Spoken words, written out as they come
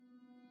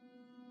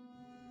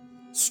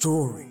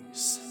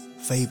Stories,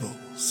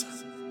 fables,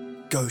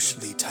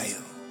 ghostly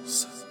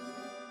tales.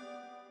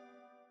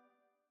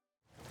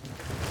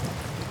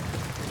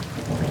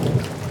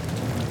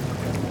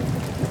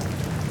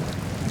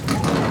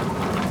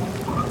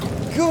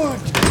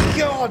 Good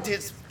God,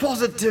 it's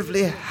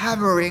positively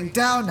hammering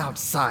down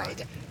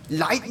outside.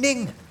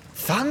 Lightning,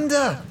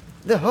 thunder,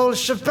 the whole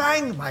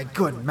shebang, my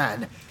good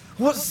man.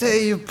 What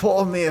say you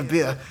pour me a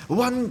beer,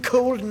 one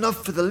cold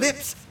enough for the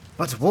lips,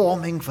 but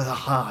warming for the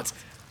heart?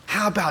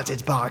 How about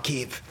it,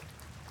 barkeep?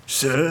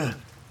 Sir,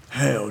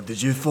 how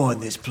did you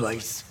find this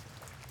place?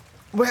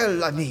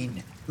 Well, I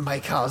mean,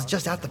 my car's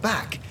just out the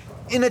back.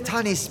 In a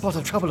tiny spot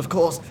of trouble, of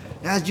course,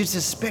 as you'd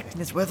suspect in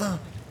this weather.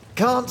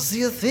 Can't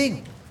see a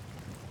thing.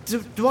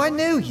 Do I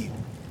know you?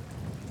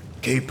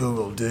 Keeper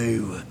will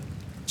do.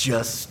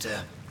 Just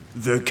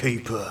the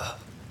keeper.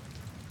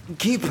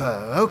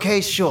 Keeper,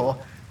 okay, sure.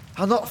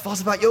 I'll not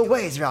fuss about your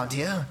ways around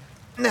here.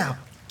 Now,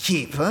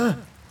 keeper,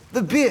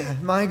 the beer,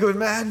 my good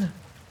man.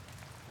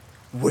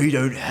 We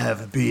don't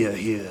have beer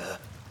here,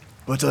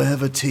 but I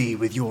have a tea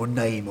with your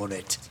name on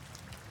it.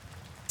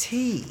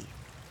 Tea?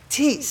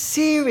 Tea?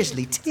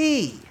 Seriously,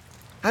 tea?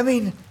 I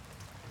mean,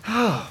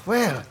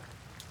 well,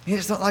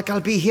 it's not like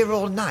I'll be here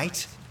all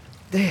night.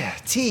 There,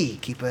 tea,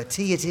 keeper,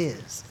 tea it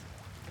is.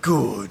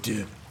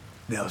 Good.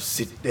 Now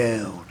sit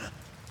down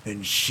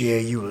and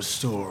share you a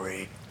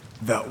story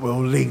that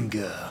will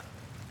linger,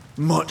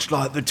 much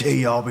like the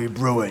tea I'll be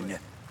brewing,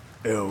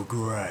 Earl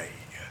Grey.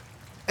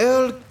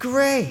 Earl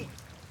Grey?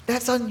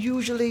 That's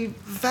unusually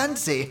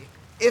fancy,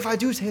 if I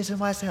do say so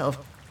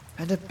myself.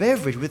 And a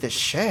beverage with a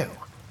show.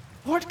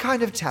 What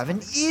kind of tavern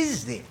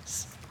is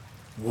this?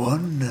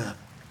 One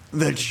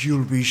that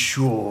you'll be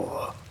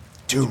sure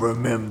to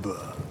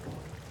remember.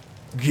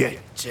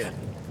 Get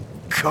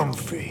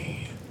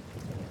comfy.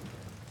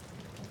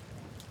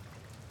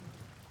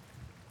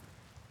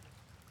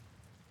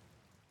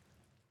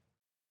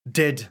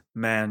 Dead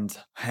Man's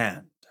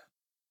Hand.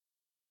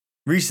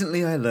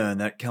 Recently I learned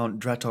that Count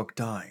Dratok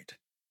died.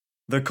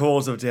 The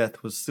cause of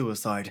death was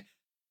suicide.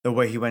 The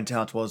way he went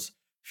out was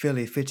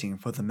fairly fitting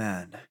for the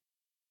man.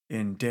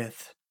 In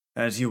death,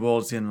 as he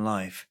was in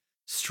life,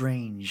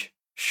 strange,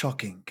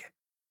 shocking,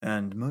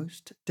 and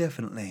most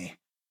definitely,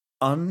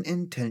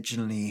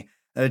 unintentionally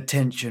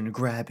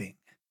attention-grabbing.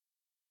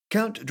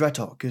 Count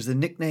Dratok is the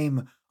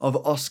nickname of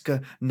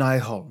Oscar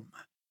Nyholm.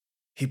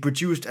 He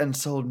produced and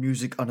sold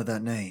music under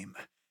that name.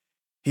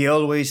 He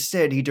always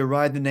said he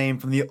derived the name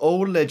from the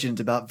old legends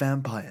about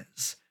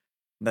vampires,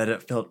 that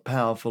it felt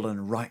powerful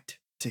and right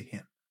to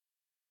him.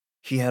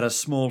 He had a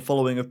small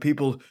following of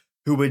people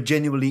who were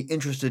genuinely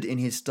interested in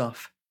his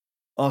stuff.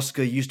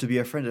 Oscar used to be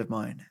a friend of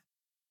mine.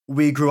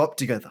 We grew up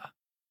together.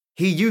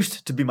 He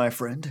used to be my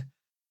friend,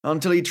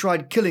 until he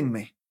tried killing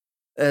me.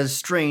 As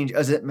strange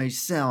as it may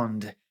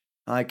sound,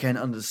 I can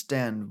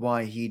understand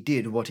why he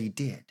did what he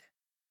did,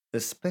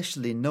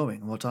 especially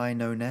knowing what I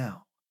know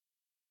now.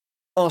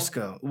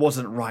 Oscar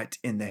wasn't right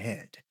in the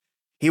head.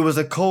 He was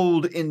a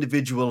cold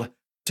individual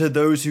to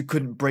those who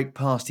couldn't break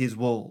past his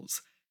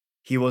walls.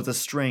 He was a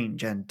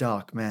strange and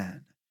dark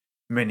man.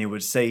 Many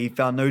would say he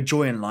found no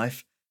joy in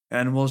life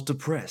and was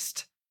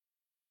depressed.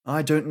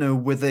 I don't know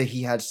whether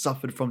he had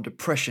suffered from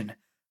depression,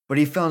 but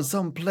he found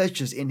some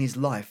pleasures in his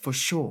life for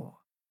sure.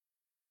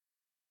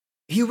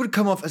 He would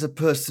come off as a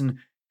person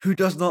who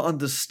does not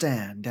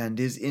understand and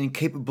is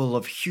incapable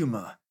of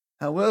humor.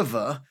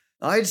 However,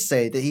 I'd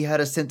say that he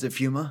had a sense of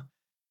humor.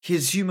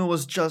 His humor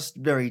was just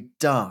very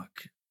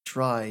dark,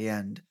 dry,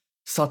 and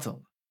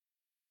subtle.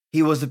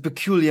 He was a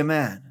peculiar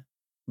man,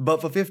 but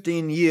for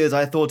 15 years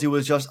I thought he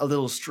was just a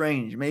little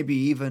strange, maybe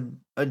even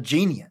a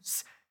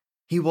genius.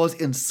 He was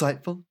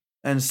insightful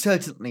and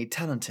certainly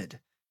talented,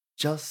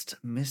 just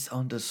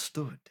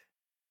misunderstood.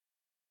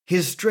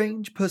 His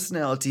strange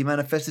personality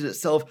manifested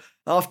itself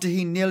after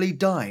he nearly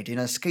died in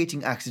a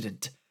skating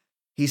accident.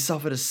 He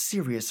suffered a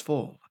serious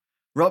fall,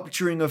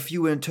 rupturing a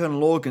few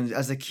internal organs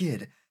as a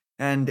kid,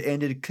 and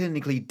ended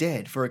clinically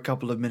dead for a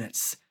couple of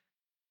minutes.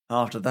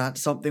 After that,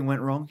 something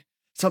went wrong.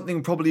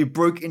 Something probably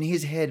broke in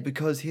his head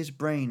because his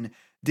brain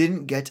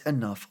didn't get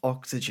enough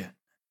oxygen.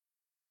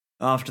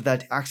 After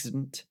that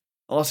accident,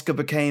 Oscar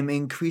became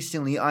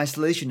increasingly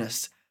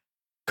isolationist,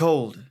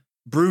 cold,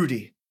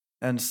 broody,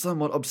 and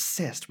somewhat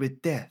obsessed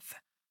with death,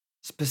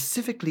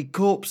 specifically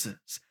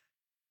corpses.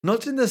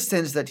 Not in the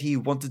sense that he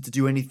wanted to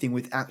do anything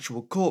with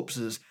actual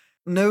corpses.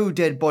 No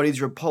dead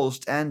bodies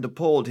repulsed and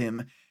appalled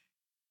him.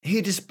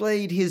 He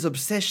displayed his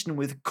obsession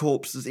with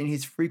corpses in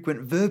his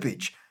frequent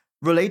verbiage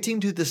relating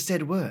to the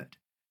said word.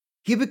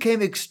 He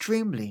became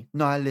extremely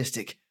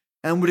nihilistic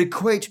and would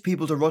equate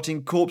people to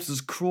rotting corpses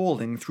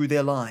crawling through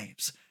their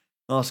lives.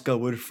 Oscar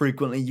would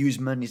frequently use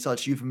many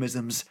such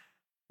euphemisms.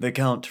 The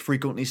Count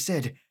frequently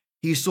said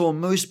he saw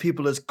most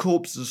people as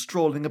corpses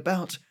strolling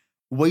about,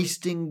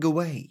 wasting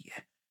away.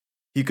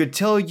 He could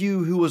tell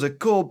you who was a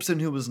corpse and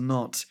who was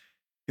not.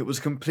 It was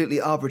completely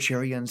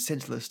arbitrary and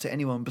senseless to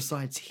anyone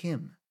besides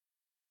him.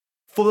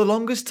 For the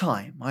longest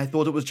time, I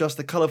thought it was just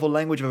the colourful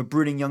language of a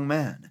brooding young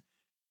man.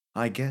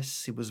 I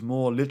guess he was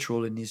more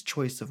literal in his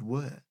choice of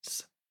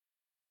words.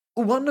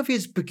 one of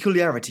his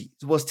peculiarities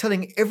was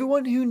telling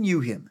everyone who knew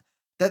him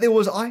that there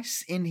was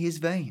ice in his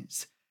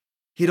veins.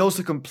 He'd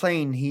also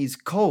complain he's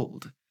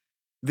cold.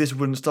 This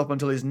wouldn't stop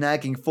until his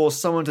nagging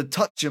forced someone to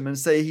touch him and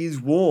say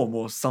he's warm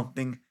or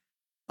something.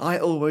 I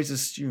always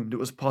assumed it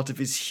was part of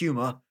his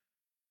humor.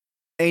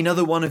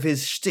 Another one of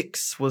his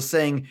shticks was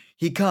saying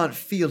he can't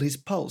feel his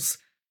pulse.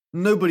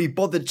 Nobody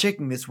bothered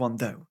checking this one,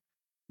 though.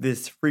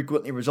 This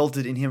frequently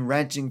resulted in him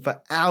ranting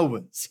for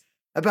hours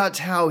about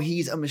how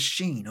he's a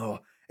machine or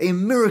a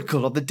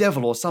miracle of the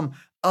devil or some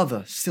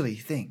other silly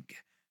thing.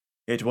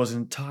 It was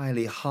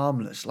entirely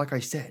harmless, like I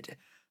said,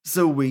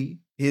 so we,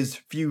 his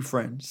few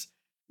friends,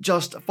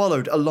 just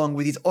followed along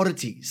with his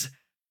oddities.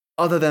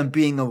 Other than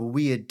being a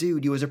weird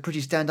dude, he was a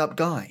pretty stand-up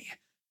guy.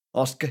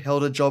 Oscar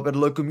held a job at a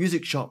local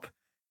music shop.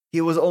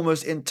 He was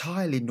almost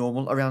entirely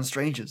normal around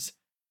strangers,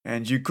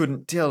 and you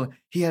couldn't tell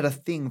he had a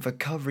thing for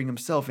covering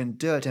himself in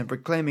dirt and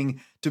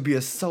proclaiming to be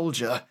a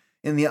soldier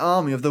in the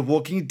army of the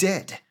Walking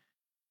Dead.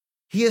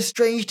 He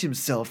estranged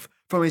himself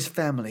from his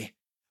family,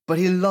 but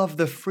he loved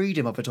the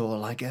freedom of it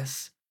all, I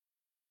guess.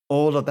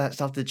 All of that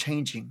started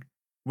changing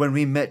when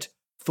we met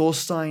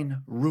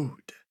Thorstein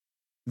Ruud,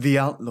 the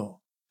outlaw,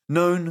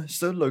 known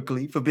so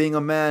locally for being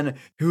a man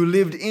who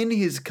lived in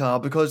his car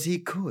because he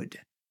could.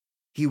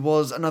 He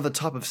was another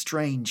type of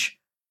strange,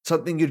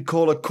 something you'd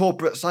call a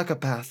corporate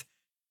psychopath.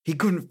 He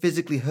couldn't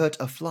physically hurt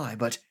a fly,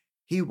 but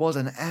he was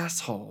an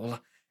asshole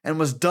and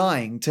was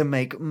dying to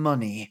make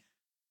money.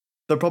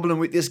 The problem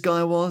with this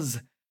guy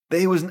was that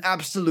he was an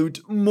absolute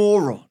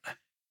moron.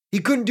 He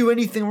couldn't do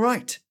anything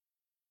right.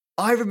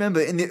 I remember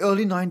in the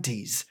early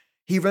 90s,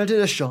 he rented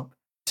a shop,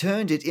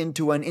 turned it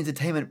into an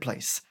entertainment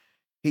place.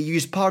 He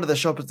used part of the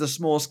shop as a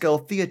small-scale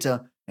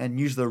theater and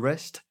used the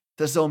rest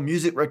to sell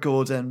music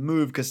records and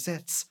move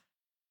cassettes.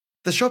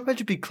 The shop had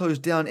to be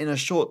closed down in a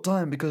short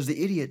time because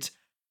the idiot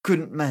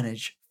couldn't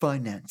manage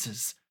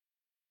finances.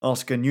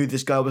 Oscar knew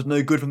this guy was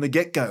no good from the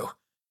get-go.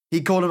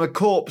 He called him a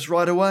corpse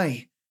right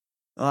away.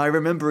 I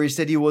remember he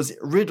said he was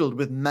riddled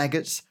with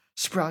maggots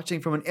sprouting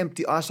from an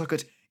empty eye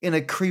socket in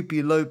a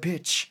creepy low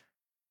pitch.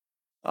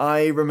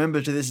 I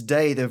remember to this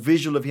day the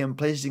visual of him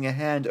placing a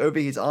hand over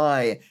his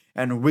eye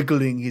and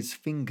wiggling his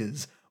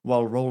fingers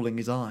while rolling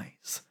his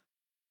eyes.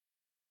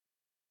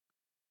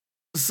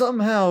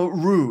 Somehow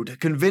Ruud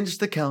convinced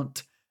the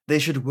Count they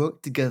should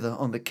work together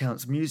on the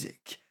Count's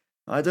music.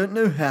 I don't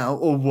know how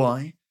or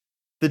why.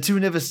 The two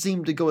never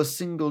seemed to go a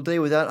single day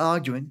without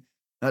arguing.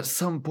 At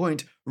some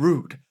point,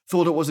 Ruud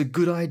thought it was a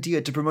good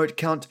idea to promote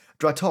Count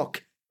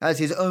Dratok as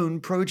his own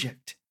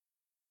project.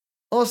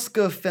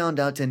 Oscar found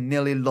out and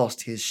nearly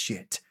lost his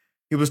shit.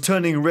 He was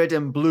turning red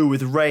and blue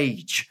with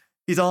rage.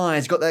 His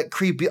eyes got that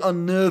creepy,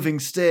 unnerving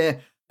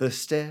stare, the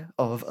stare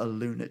of a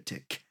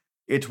lunatic.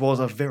 It was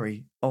a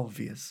very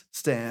obvious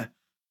stare.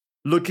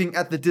 Looking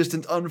at the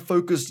distant,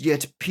 unfocused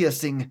yet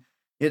piercing,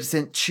 it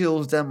sent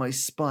chills down my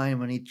spine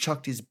when he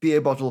chucked his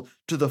beer bottle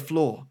to the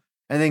floor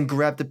and then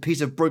grabbed a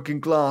piece of broken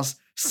glass,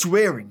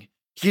 swearing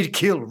he'd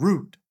kill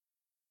Ruud.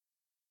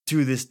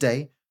 To this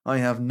day, I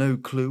have no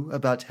clue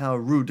about how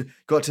Ruud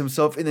got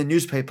himself in the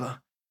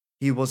newspaper.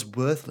 He was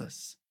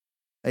worthless.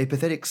 A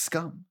pathetic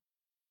scum.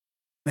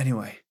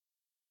 Anyway,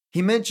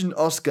 he mentioned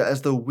Oscar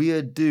as the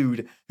weird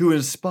dude who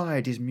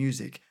inspired his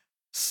music.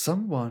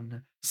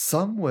 Someone,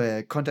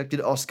 somewhere contacted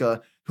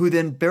Oscar, who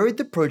then buried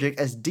the project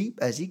as deep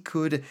as he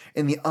could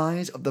in the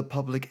eyes of the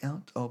public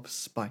out of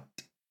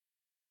spite.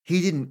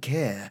 He didn't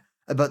care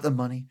about the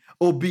money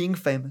or being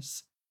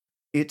famous.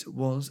 It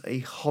was a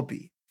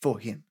hobby for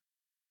him.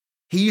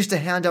 He used to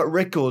hand out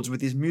records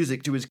with his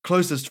music to his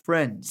closest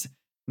friends,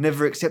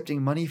 never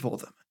accepting money for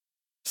them.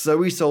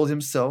 So he sold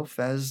himself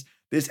as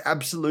this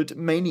absolute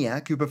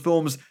maniac who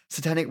performs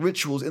satanic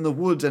rituals in the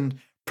woods and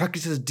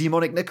practices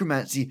demonic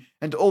necromancy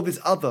and all this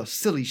other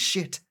silly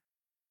shit.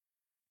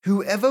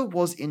 Whoever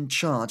was in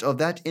charge of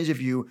that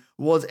interview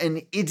was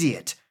an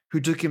idiot who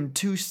took him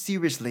too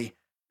seriously,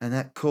 and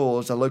that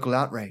caused a local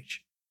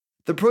outrage.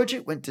 The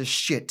project went to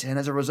shit, and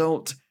as a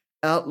result,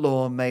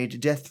 Outlaw made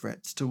death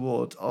threats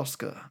towards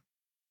Oscar.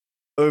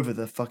 Over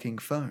the fucking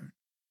phone.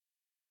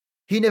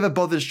 He never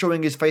bothered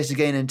showing his face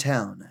again in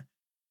town.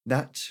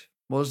 That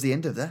was the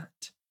end of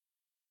that.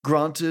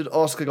 Granted,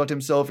 Oscar got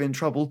himself in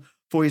trouble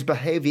for his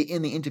behavior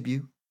in the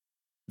interview.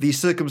 The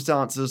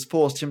circumstances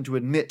forced him to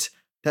admit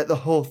that the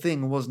whole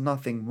thing was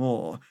nothing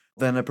more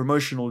than a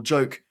promotional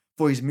joke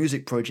for his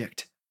music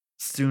project.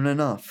 Soon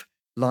enough,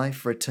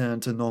 life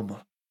returned to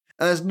normal.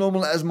 As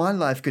normal as my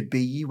life could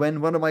be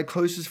when one of my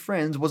closest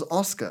friends was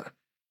Oscar,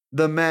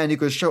 the man who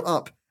could show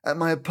up at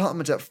my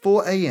apartment at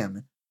 4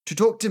 a.m. to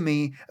talk to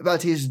me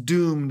about his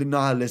doomed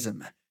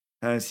nihilism,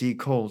 as he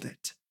called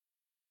it.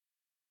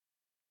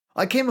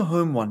 I came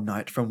home one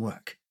night from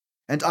work,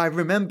 and I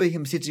remember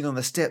him sitting on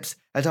the steps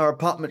at our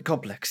apartment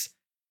complex.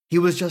 He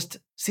was just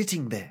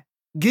sitting there,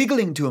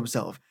 giggling to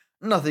himself,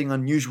 nothing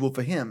unusual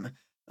for him.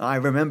 I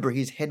remember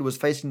his head was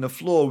facing the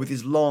floor with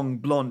his long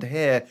blonde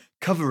hair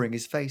covering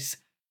his face.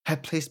 I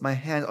placed my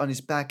hand on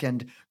his back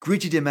and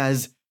greeted him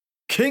as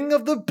King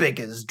of the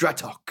Beggars,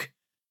 Dratok.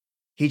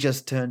 He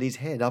just turned his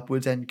head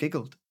upwards and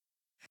giggled.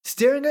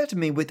 staring at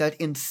me with that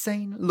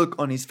insane look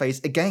on his face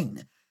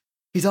again.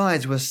 His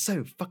eyes were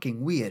so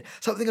fucking weird.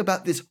 Something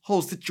about this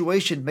whole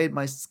situation made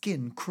my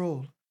skin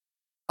crawl.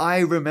 I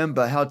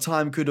remember how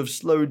time could have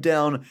slowed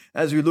down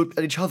as we looked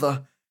at each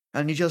other,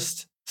 and he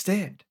just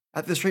stared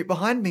at the street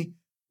behind me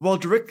while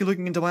directly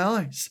looking into my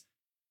eyes.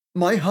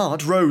 My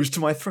heart rose to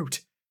my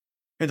throat,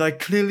 and I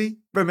clearly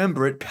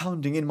remember it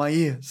pounding in my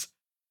ears.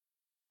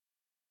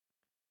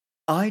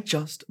 I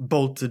just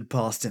bolted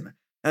past him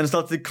and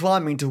started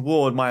climbing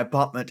toward my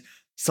apartment.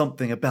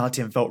 Something about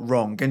him felt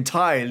wrong,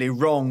 entirely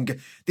wrong.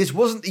 This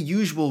wasn't the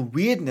usual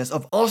weirdness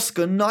of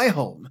Oscar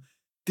Nyholm.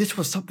 This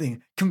was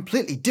something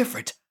completely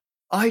different.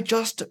 I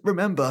just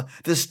remember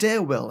the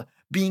stairwell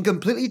being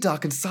completely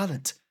dark and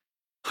silent.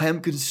 I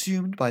am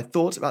consumed by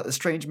thoughts about the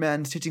strange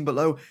man sitting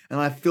below, and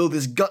I feel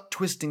this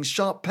gut-twisting,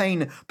 sharp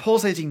pain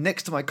pulsating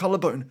next to my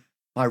collarbone.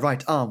 My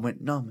right arm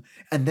went numb,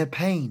 and the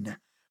pain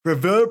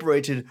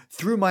reverberated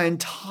through my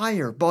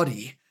entire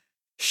body,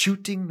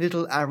 shooting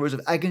little arrows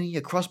of agony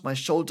across my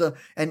shoulder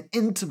and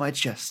into my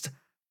chest.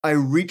 I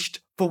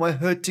reached for my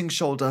hurting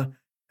shoulder,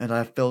 and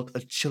I felt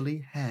a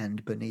chilly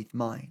hand beneath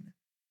mine.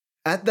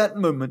 At that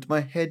moment,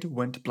 my head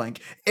went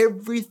blank.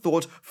 Every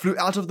thought flew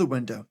out of the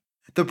window.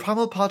 The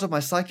primal part of my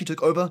psyche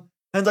took over,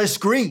 and I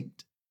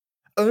screamed.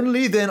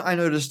 Only then I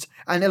noticed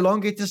an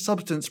elongated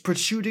substance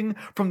protruding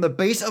from the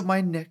base of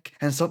my neck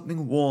and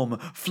something warm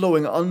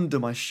flowing under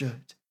my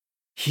shirt.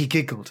 He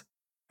giggled,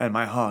 and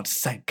my heart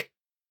sank.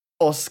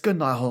 Oscar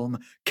Nyholm,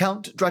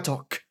 Count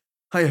Dratok.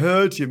 I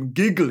heard him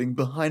giggling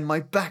behind my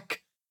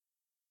back.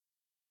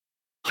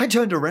 I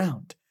turned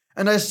around,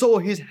 and I saw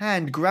his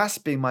hand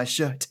grasping my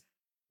shirt.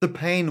 The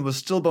pain was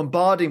still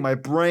bombarding my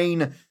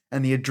brain,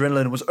 and the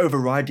adrenaline was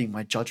overriding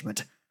my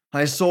judgment.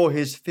 I saw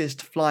his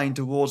fist flying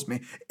towards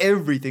me.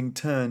 Everything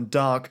turned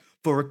dark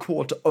for a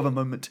quarter of a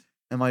moment,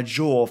 and my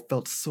jaw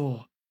felt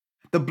sore.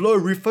 The blow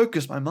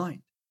refocused my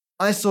mind.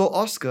 I saw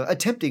Oscar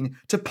attempting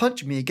to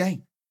punch me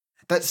again.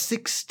 That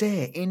sick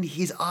stare in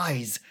his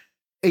eyes,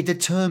 a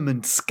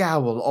determined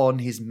scowl on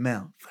his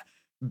mouth.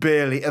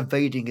 Barely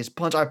evading his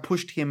punch, I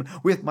pushed him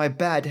with my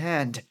bad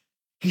hand.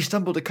 He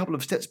stumbled a couple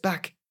of steps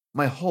back.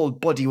 My whole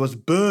body was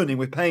burning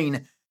with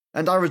pain,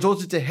 and I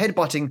resorted to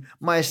headbutting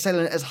my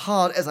assailant as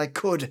hard as I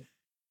could.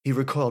 He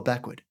recoiled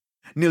backward,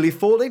 nearly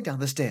falling down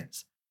the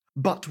stairs,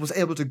 but was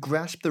able to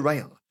grasp the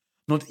rail.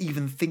 Not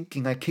even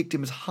thinking, I kicked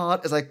him as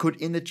hard as I could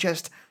in the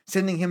chest,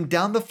 sending him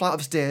down the flight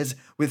of stairs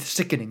with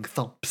sickening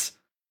thumps.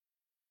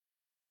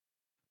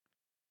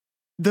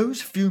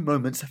 Those few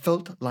moments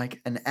felt like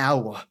an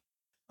hour.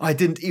 I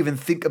didn't even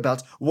think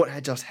about what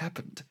had just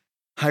happened.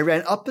 I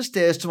ran up the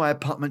stairs to my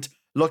apartment,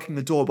 locking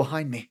the door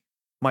behind me.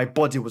 My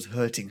body was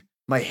hurting.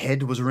 My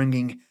head was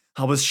ringing.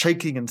 I was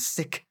shaking and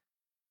sick.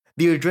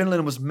 The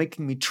adrenaline was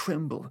making me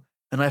tremble,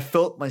 and I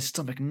felt my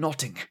stomach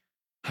knotting.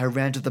 I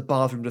ran to the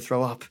bathroom to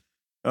throw up.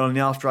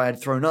 Only after I had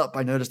thrown up,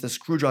 I noticed the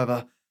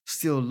screwdriver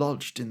still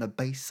lodged in the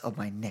base of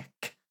my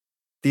neck.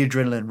 The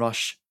adrenaline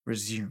rush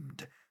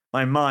resumed.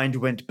 My mind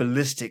went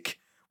ballistic,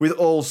 with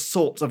all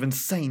sorts of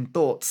insane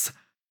thoughts.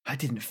 I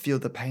didn't feel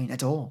the pain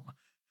at all.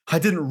 I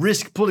didn't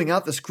risk pulling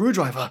out the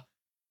screwdriver.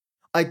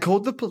 I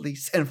called the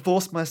police and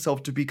forced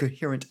myself to be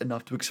coherent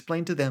enough to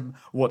explain to them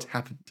what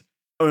happened.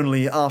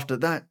 Only after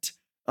that,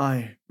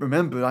 I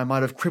remembered I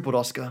might have crippled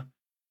Oscar.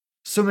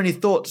 So many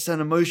thoughts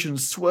and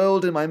emotions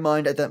swirled in my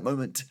mind at that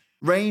moment,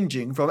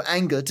 ranging from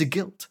anger to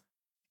guilt.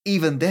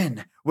 Even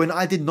then, when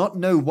I did not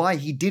know why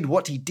he did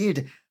what he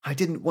did, I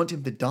didn't want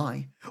him to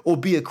die or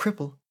be a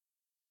cripple.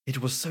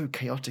 It was so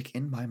chaotic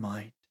in my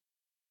mind.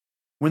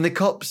 When the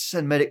cops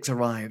and medics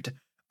arrived,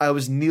 I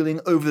was kneeling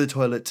over the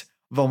toilet,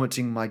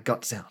 vomiting my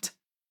guts out.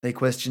 They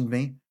questioned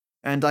me,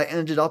 and I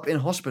ended up in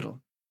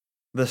hospital.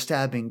 The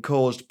stabbing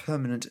caused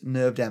permanent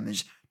nerve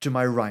damage to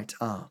my right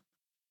arm.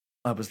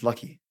 I was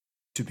lucky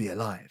to be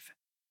alive.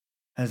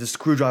 As the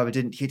screwdriver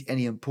didn't hit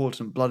any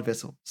important blood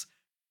vessels,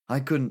 I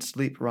couldn't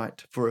sleep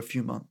right for a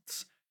few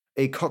months.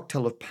 A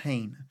cocktail of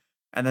pain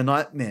and the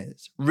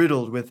nightmares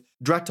riddled with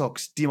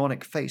Dratok's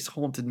demonic face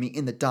haunted me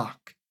in the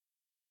dark.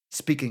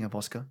 Speaking of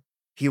Oscar,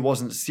 he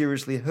wasn't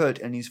seriously hurt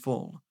in his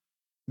fall.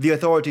 The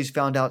authorities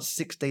found out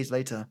 6 days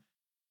later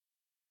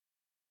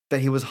that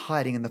he was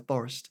hiding in the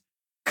forest,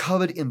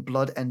 covered in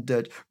blood and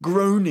dirt,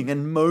 groaning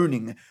and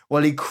moaning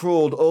while he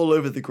crawled all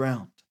over the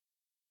ground.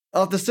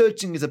 After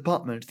searching his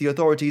apartment, the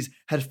authorities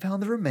had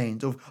found the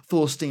remains of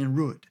Thorstein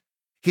Rudd.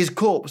 His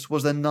corpse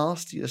was the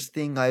nastiest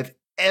thing I've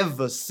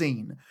ever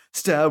seen.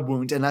 Stab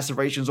wounds and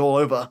lacerations all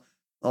over.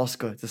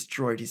 Oscar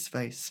destroyed his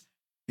face.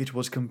 It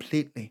was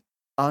completely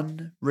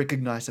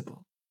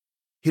unrecognizable.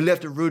 He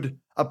left Rudd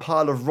a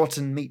pile of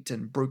rotten meat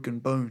and broken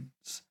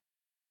bones.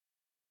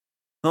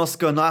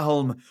 Oscar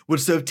Nyholm would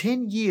serve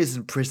 10 years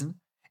in prison,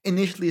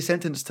 initially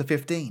sentenced to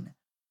 15.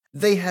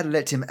 They had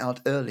let him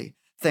out early,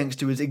 thanks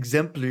to his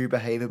exemplary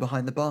behavior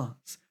behind the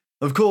bars.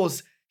 Of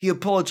course, he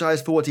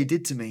apologized for what he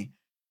did to me.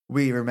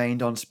 We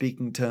remained on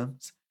speaking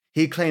terms.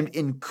 He claimed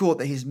in court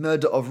that his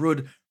murder of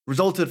Rudd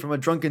resulted from a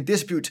drunken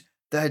dispute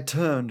that had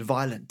turned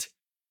violent.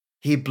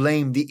 He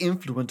blamed the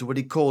influence of what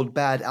he called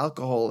bad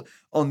alcohol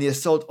on the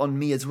assault on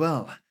me as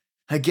well.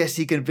 I guess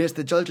he convinced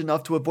the judge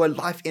enough to avoid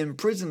life in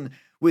prison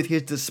with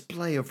his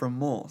display of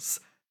remorse.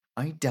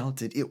 I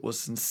doubted it was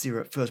sincere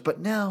at first, but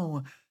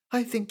now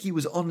I think he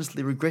was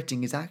honestly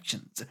regretting his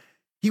actions.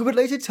 He would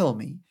later tell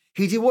me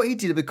he did what he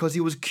did because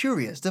he was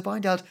curious to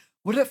find out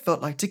what it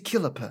felt like to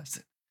kill a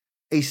person.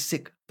 A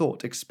sick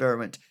thought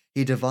experiment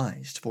he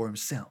devised for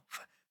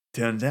himself.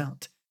 Turns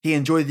out he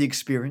enjoyed the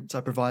experience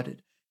I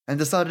provided and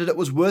decided it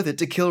was worth it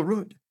to kill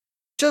Rudd,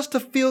 just to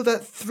feel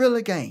that thrill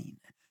again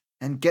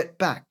and get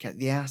back at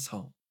the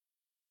asshole.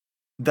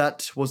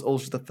 That was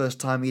also the first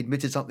time he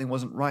admitted something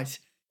wasn't right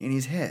in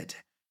his head.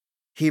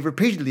 He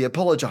repeatedly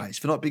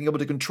apologized for not being able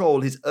to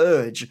control his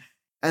urge,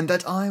 and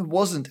that I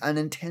wasn't an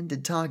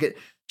intended target,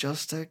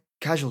 just a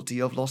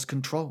casualty of lost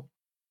control.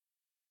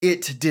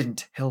 It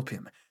didn't help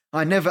him.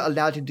 I never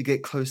allowed him to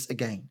get close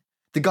again.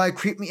 The guy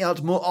creeped me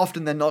out more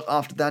often than not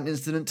after that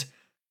incident.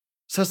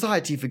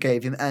 Society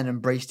forgave him and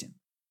embraced him.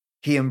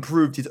 He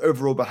improved his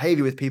overall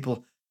behavior with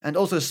people and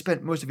also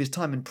spent most of his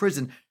time in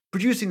prison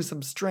producing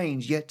some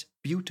strange yet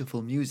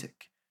beautiful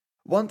music.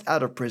 Once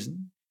out of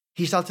prison,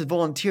 he started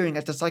volunteering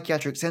at the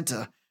psychiatric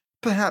center,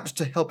 perhaps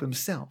to help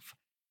himself.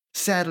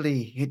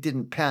 Sadly, it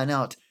didn't pan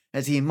out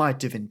as he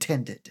might have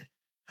intended.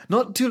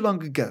 Not too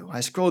long ago, I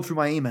scrolled through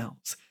my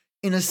emails.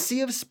 In a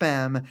sea of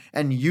spam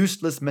and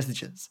useless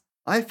messages,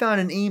 I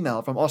found an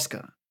email from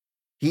Oscar.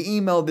 He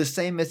emailed this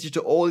same message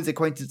to all his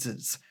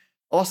acquaintances.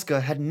 Oscar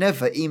had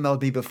never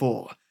emailed me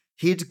before.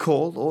 He'd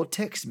call or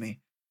text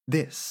me.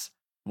 This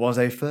was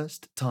a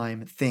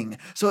first-time thing,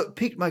 so it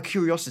piqued my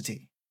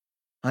curiosity.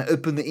 I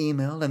opened the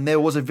email and there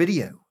was a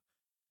video.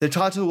 The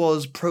title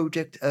was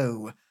Project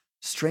O,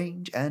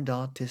 Strange and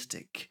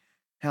Artistic.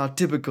 How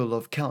typical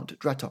of Count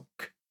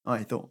Dratok,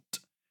 I thought.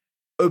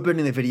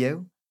 Opening the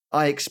video,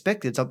 I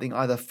expected something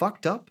either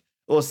fucked up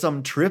or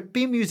some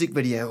trippy music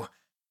video.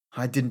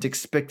 I didn't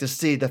expect to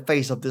see the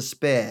face of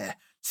despair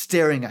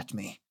staring at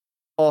me.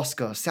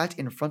 Oscar sat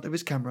in front of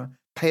his camera,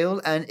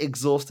 pale and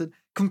exhausted,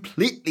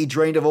 completely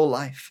drained of all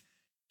life.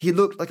 He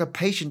looked like a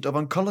patient of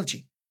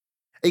oncology.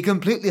 A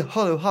completely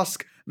hollow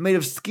husk made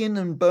of skin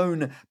and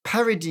bone,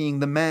 parodying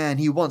the man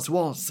he once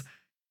was.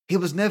 He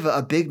was never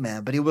a big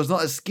man, but he was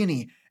not as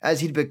skinny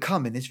as he'd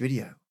become in this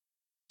video.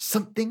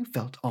 Something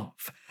felt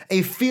off,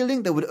 a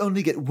feeling that would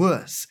only get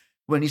worse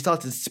when he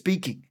started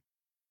speaking.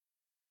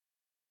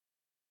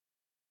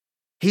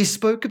 He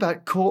spoke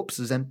about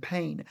corpses and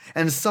pain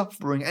and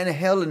suffering and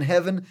hell and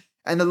heaven,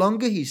 and the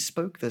longer he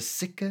spoke, the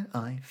sicker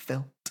I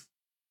felt.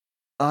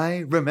 I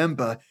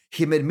remember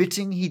him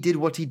admitting he did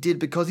what he did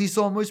because he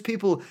saw most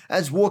people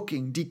as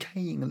walking,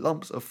 decaying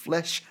lumps of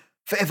flesh,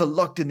 forever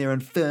locked in their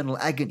infernal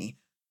agony,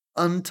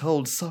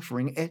 untold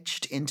suffering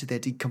etched into their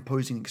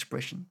decomposing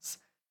expressions.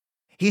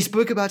 He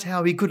spoke about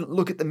how he couldn't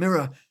look at the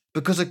mirror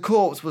because a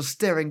corpse was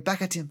staring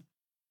back at him.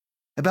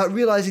 About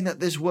realizing that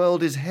this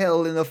world is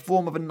hell in the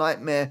form of a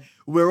nightmare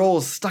we're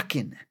all stuck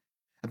in.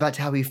 About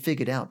how he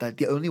figured out that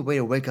the only way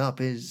to wake up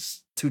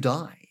is to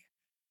die.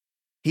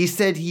 He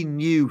said he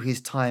knew his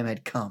time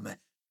had come,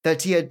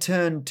 that he had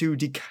turned to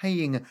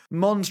decaying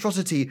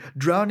monstrosity,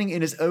 drowning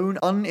in his own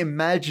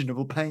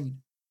unimaginable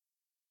pain.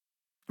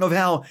 Of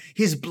how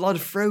his blood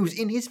froze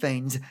in his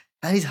veins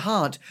and his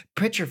heart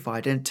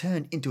petrified and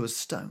turned into a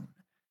stone.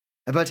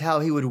 About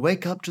how he would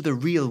wake up to the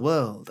real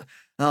world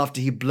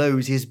after he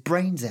blows his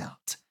brains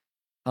out.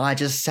 I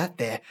just sat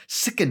there,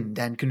 sickened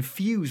and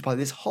confused by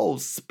this whole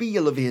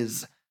spiel of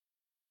his.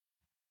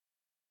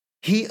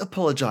 He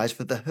apologized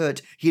for the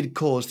hurt he had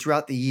caused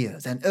throughout the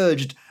years and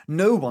urged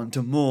no one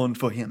to mourn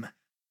for him,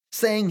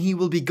 saying he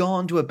will be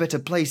gone to a better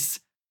place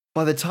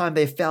by the time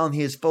they found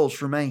his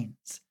false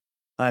remains.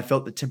 I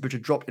felt the temperature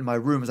drop in my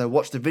room as I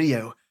watched the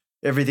video.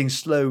 Everything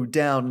slowed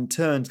down and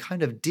turned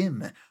kind of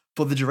dim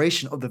for the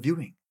duration of the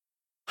viewing.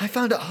 I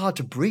found it hard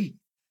to breathe,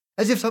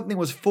 as if something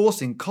was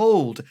forcing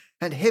cold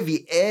and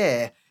heavy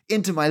air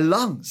into my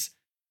lungs,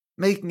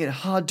 making it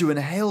hard to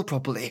inhale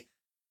properly.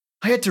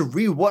 I had to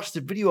re-watch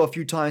the video a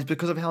few times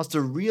because of how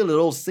surreal it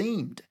all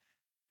seemed.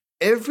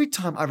 Every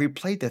time I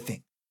replayed the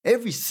thing,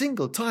 every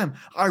single time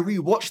I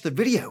re-watched the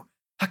video,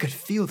 I could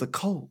feel the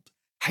cold,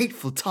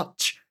 hateful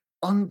touch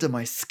under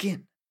my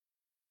skin.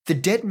 The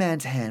dead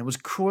man's hand was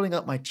crawling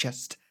up my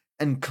chest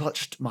and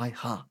clutched my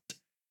heart,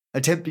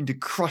 attempting to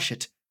crush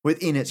it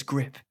within its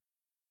grip.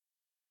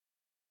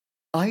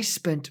 I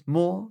spent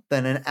more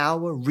than an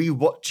hour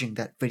re-watching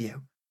that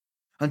video,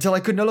 until I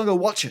could no longer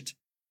watch it,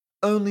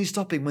 only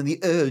stopping when the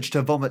urge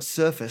to vomit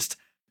surfaced.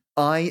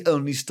 I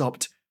only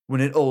stopped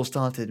when it all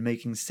started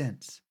making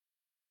sense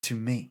to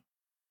me.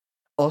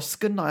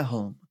 Oscar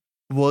Nyholm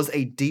was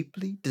a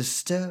deeply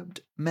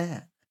disturbed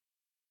man.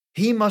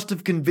 He must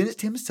have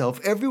convinced himself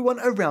everyone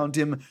around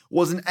him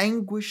was an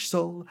anguished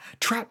soul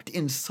trapped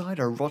inside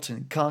a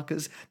rotten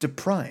carcass,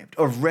 deprived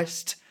of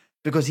rest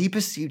because he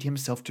perceived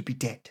himself to be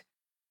dead.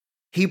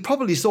 He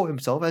probably saw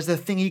himself as the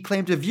thing he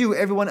claimed to view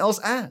everyone else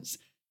as,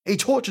 a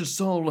tortured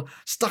soul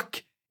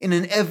stuck in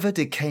an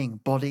ever-decaying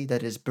body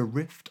that is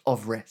bereft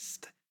of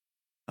rest.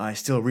 I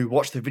still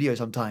rewatch the video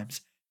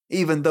sometimes.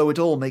 even though it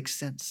all makes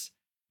sense,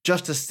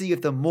 just to see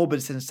if the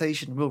morbid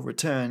sensation will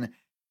return,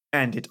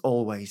 and it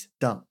always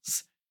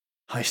does.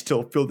 I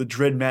still feel the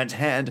dread man's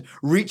hand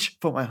reach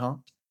for my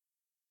heart.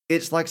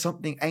 It's like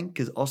something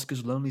anchors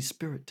Oscar's lonely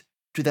spirit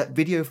to that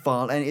video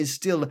file and is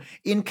still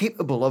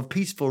incapable of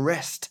peaceful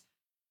rest.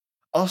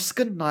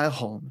 Oscar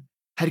Nyholm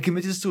had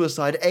committed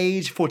suicide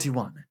age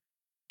 41.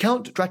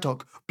 Count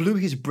Dratok blew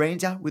his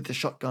brains out with the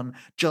shotgun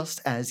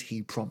just as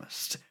he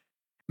promised.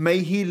 May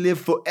he live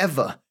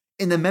forever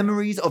in the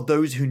memories of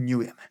those who knew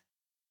him.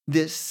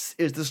 This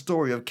is the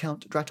story of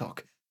Count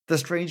Dratok, the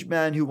strange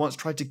man who once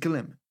tried to kill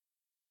him.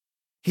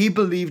 He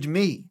believed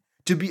me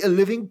to be a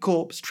living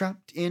corpse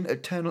trapped in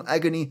eternal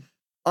agony,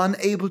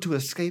 unable to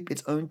escape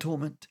its own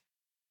torment.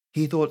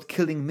 He thought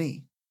killing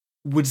me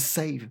would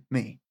save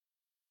me.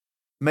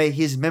 May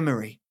his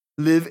memory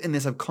live in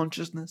the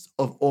subconsciousness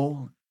of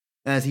all,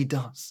 as he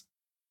does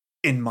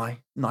in my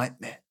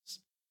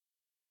nightmares.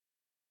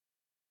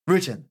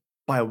 Written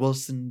by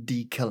Wilson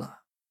D. Keller.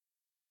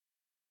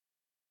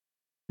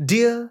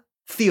 Dear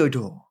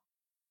Theodore,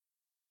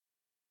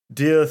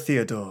 Dear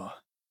Theodore,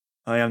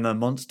 I am the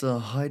monster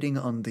hiding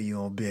under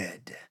your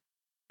bed.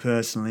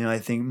 Personally, I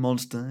think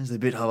monster is a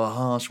bit of a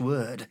harsh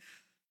word,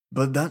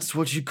 but that's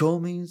what you call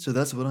me, so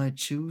that's what I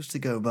choose to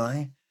go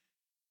by.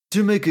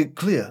 To make it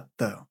clear,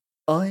 though,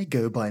 I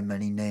go by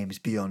many names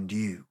beyond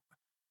you.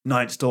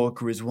 Night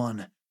Stalker is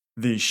one,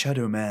 the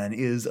Shadow Man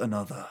is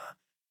another.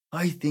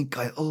 I think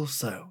I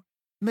also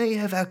may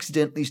have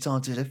accidentally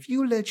started a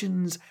few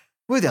legends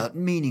without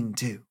meaning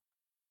to.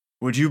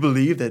 Would you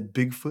believe that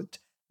Bigfoot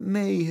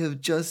may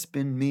have just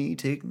been me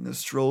taking a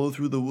stroll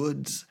through the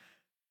woods?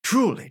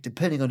 Truly,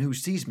 depending on who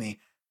sees me,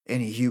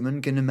 any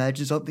human can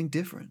imagine something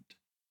different.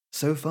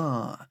 So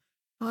far,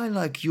 I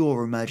like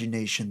your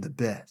imagination the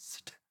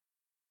best.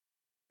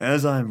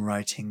 As I'm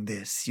writing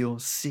this, you're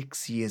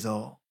 6 years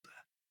old.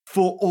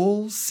 For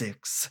all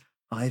 6,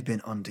 I've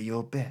been under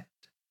your bed.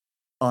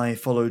 I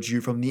followed you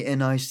from the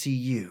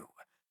NICU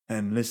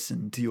and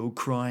listened to your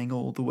crying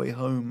all the way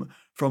home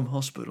from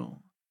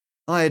hospital.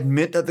 I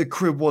admit that the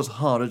crib was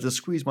harder to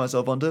squeeze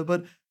myself under,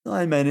 but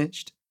I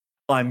managed.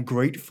 I'm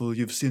grateful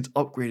you've since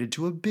upgraded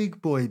to a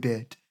big boy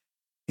bed.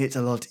 It's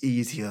a lot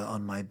easier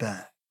on my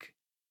back.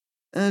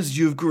 As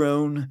you've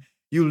grown,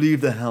 you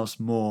leave the house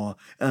more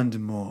and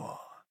more.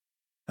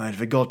 I'd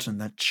forgotten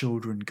that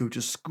children go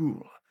to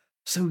school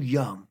so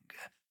young,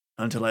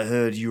 until I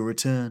heard you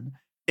return,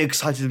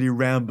 excitedly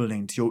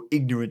rambling to your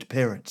ignorant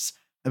parents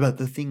about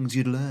the things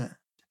you'd learned.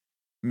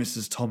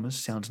 Mrs. Thomas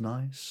sounds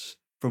nice,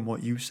 from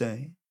what you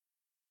say.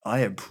 I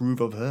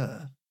approve of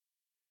her.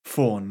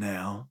 For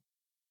now.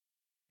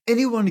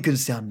 Anyone can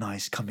sound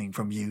nice coming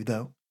from you,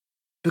 though,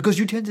 because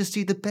you tend to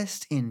see the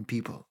best in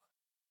people.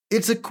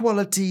 It's a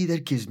quality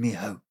that gives me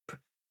hope.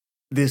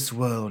 This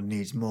world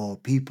needs more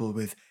people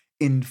with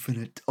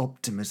infinite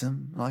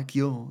optimism like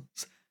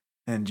yours,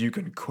 and you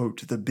can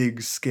quote the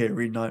big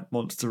scary night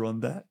monster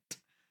on that.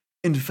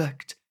 In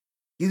fact,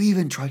 you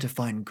even try to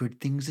find good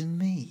things in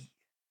me.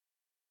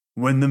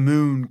 When the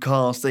moon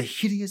casts a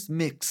hideous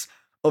mix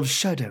of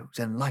shadows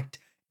and light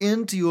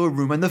into your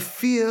room, and the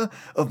fear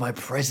of my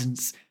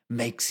presence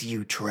makes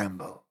you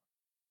tremble,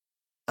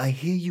 I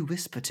hear you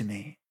whisper to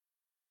me,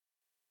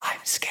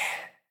 "I'm scared.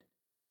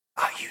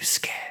 Are you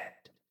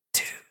scared,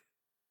 too?"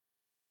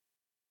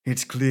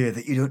 It's clear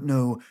that you don't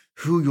know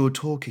who you're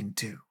talking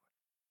to.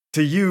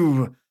 To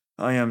you,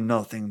 I am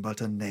nothing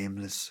but a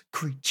nameless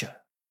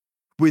creature,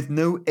 with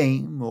no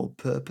aim or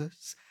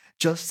purpose,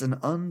 just an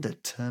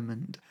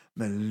undetermined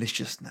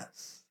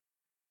maliciousness.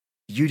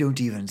 You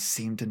don't even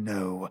seem to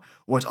know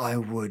what I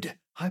would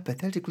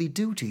hypothetically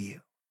do to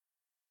you,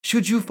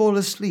 should you fall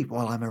asleep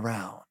while I'm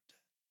around.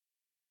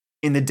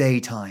 In the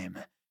daytime,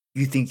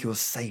 you think you're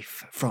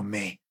safe from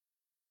me.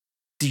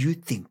 Do you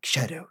think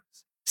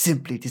shadows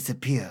simply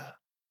disappear,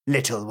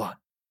 little one?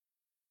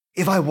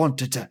 If I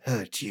wanted to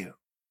hurt you,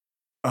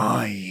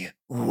 I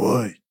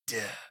would.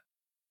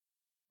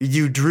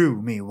 You drew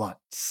me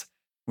once,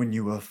 when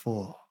you were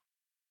 4.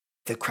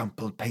 The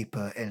crumpled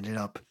paper ended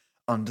up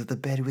under the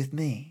bed with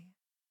me.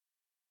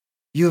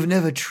 You have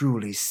never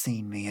truly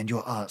seen me, and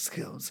your art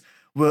skills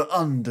were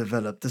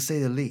undeveloped to say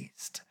the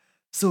least,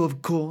 so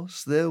of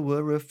course there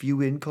were a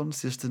few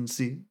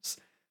inconsistencies.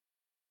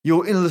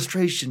 Your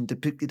illustration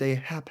depicted a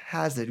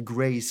haphazard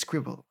grey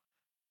scribble,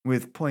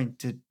 with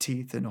pointed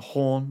teeth and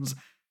horns,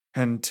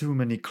 and too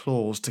many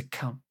claws to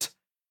count,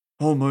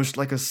 almost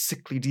like a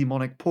sickly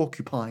demonic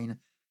porcupine.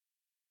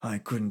 I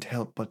couldn't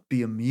help but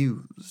be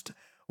amused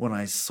when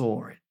I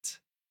saw it.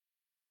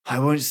 I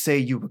won't say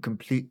you were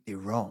completely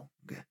wrong.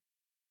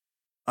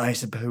 I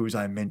suppose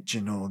I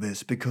mention all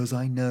this because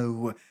I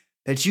know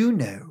that you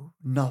know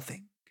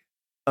nothing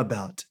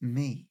about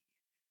me.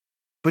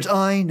 But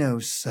I know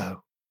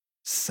so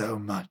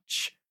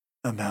much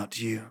about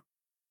you.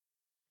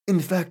 In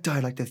fact, I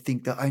like to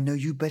think that I know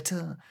you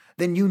better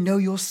than you know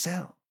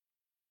yourself.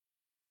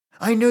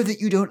 I know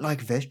that you don't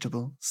like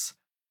vegetables,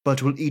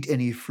 but will eat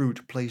any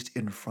fruit placed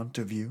in front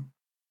of you.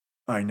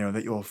 I know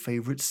that your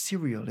favorite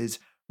cereal is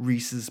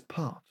Reese's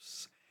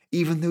Puffs,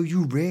 even though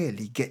you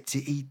rarely get to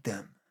eat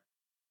them.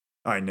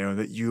 I know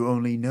that you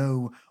only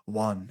know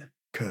one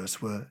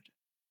curse word,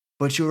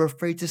 but you're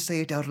afraid to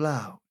say it out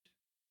loud.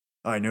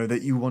 I know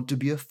that you want to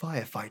be a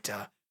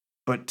firefighter,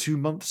 but 2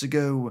 months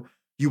ago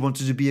you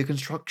wanted to be a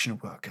construction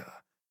worker,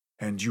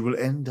 and you will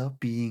end up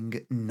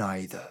being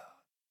neither.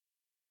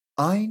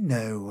 I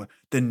know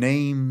the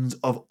names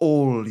of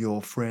all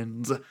your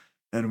friends,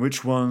 and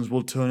which ones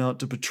will turn out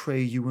to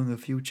betray you in the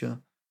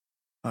future.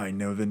 I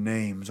know the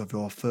names of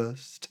your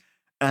first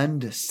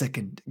and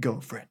second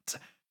girlfriends,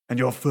 and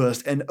your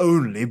first and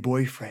only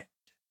boyfriend.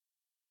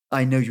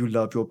 I know you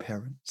love your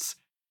parents,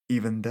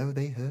 even though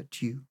they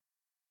hurt you.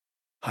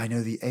 I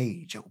know the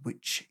age at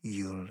which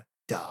you'll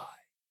die.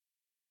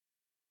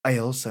 I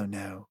also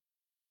know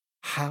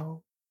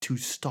how to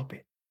stop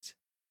it.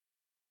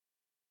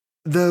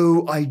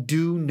 Though I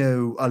do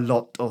know a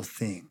lot of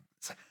things,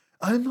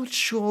 I'm not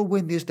sure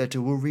when this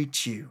letter will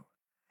reach you.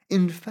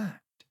 In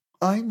fact,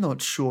 I'm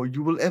not sure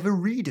you will ever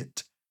read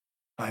it.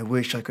 I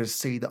wish I could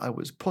say that I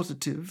was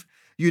positive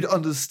you'd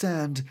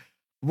understand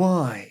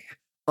why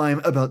I'm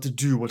about to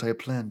do what I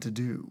plan to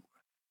do,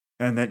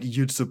 and that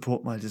you'd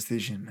support my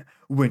decision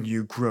when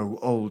you grow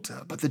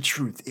older. But the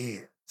truth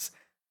is,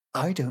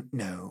 I don't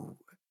know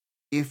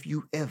if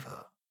you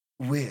ever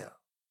will.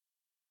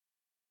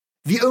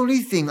 The only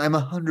thing I'm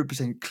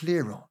 100%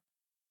 clear on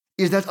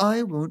is that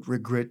I won't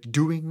regret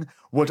doing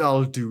what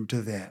I'll do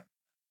to them.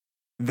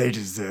 They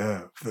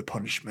deserve the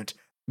punishment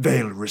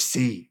they'll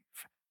receive,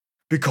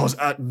 because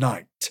at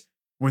night,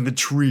 when the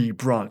tree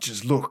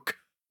branches look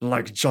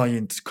like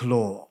giant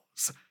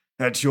claws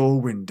at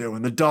your window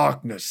and the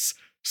darkness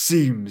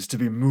seems to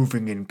be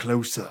moving in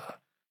closer,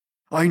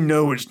 I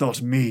know it's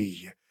not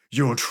me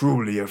you're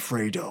truly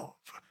afraid of.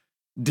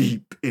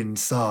 Deep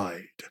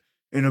inside,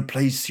 in a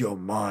place your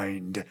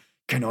mind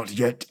cannot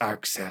yet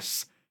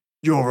access,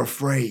 you're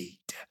afraid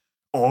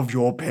of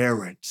your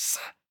parents.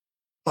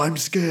 I'm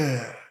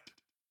scared.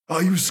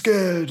 Are you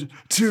scared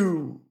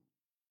too?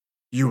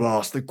 You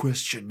ask the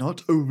question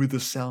not over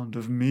the sound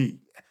of me,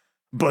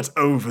 but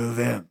over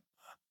them.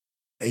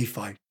 They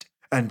fight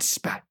and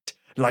spat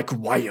like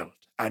wild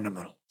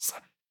animals.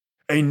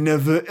 A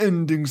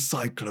never-ending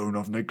cyclone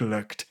of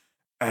neglect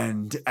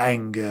and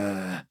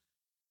anger.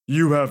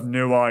 You have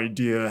no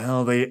idea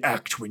how they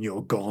act when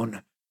you're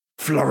gone,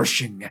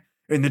 flourishing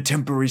in the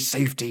temporary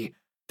safety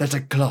that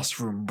a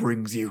classroom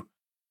brings you.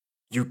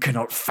 You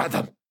cannot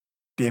fathom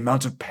the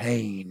amount of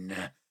pain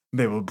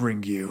they will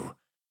bring you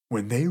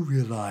when they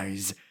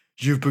realize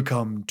you've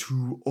become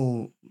too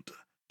old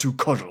to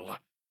cuddle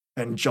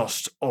and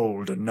just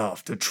old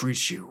enough to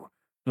treat you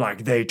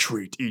like they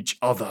treat each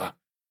other.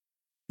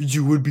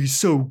 You would be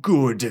so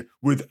good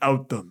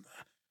without them.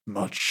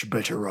 Much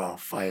better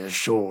off, I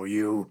assure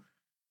you.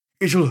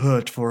 It'll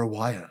hurt for a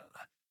while,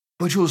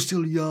 but you're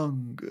still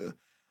young.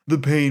 The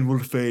pain will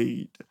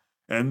fade,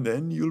 and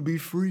then you'll be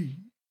free.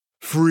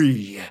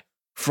 Free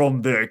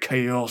from their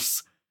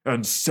chaos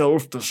and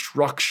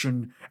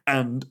self-destruction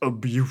and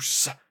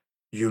abuse.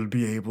 You'll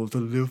be able to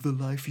live the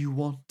life you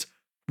want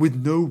with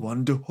no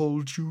one to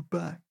hold you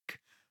back.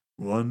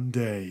 One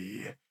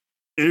day,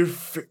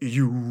 if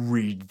you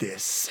read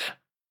this,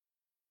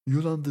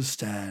 you'll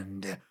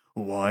understand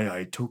why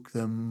I took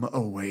them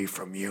away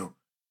from you,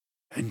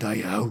 and I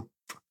hope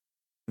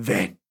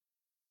then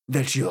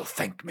that you'll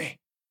thank me.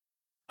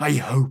 I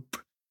hope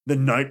the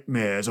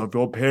nightmares of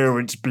your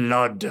parents'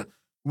 blood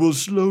will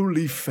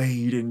slowly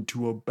fade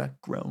into a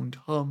background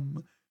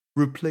hum,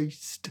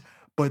 replaced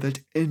by that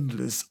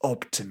endless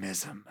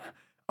optimism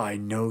I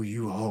know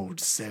you hold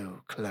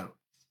so close.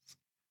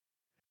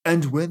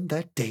 And when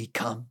that day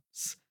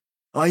comes,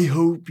 I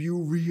hope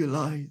you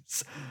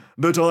realize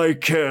that I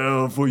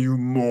care for you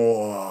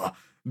more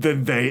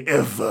than they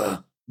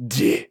ever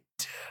did.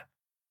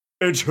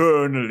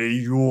 Eternally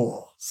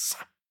yours,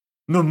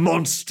 the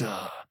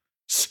monster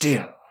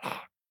still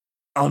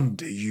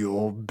under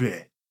your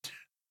bed.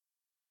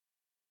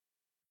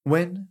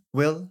 When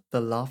will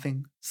the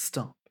laughing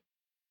stop?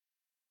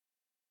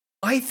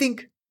 I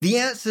think the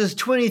answer's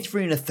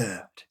 23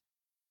 1/3.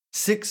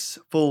 6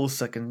 full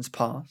seconds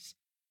pass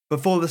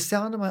before the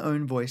sound of my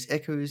own voice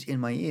echoes in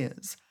my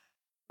ears.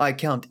 I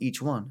count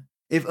each one,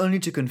 if only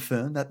to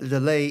confirm that the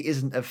delay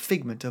isn't a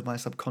figment of my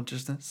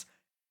subconsciousness.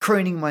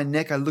 Craning my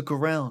neck, I look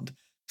around,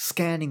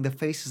 scanning the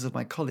faces of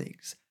my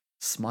colleagues.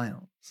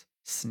 Smiles,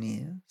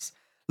 sneers,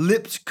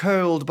 lips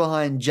curled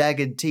behind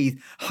jagged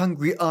teeth,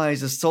 hungry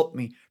eyes assault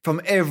me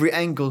from every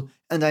angle,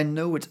 and I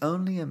know it's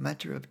only a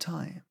matter of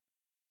time.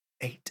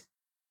 8,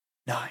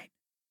 9,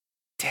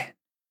 10.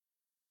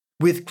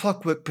 With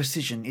clockwork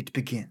precision, it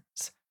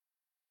begins.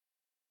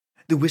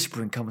 The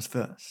whispering comes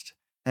first,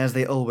 as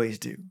they always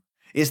do.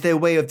 It's their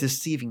way of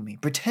deceiving me,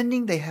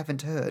 pretending they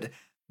haven't heard,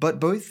 but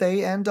both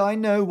they and I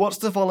know what's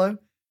to follow.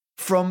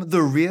 From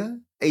the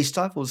rear, a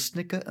stifled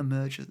snicker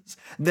emerges,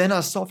 then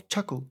a soft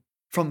chuckle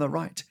from the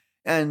right,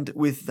 and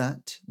with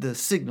that, the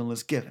signal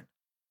is given.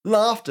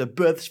 Laughter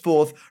bursts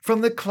forth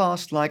from the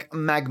class like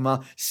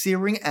magma,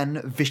 searing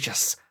and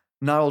vicious.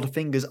 Gnarled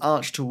fingers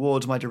arch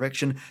towards my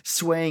direction,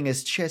 swaying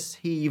as chests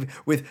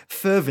heave with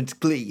fervent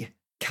glee.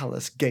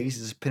 callous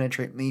gazes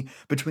penetrate me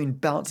between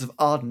bouts of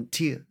ardent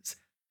tears.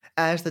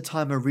 As the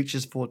timer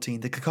reaches 14,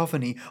 the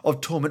cacophony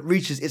of torment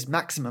reaches its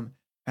maximum,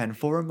 and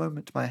for a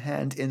moment my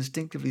hand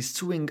instinctively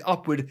swing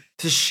upward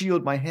to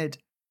shield my head.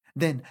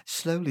 Then,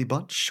 slowly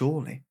but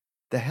surely,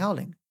 the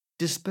howling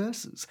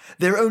disperses,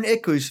 their own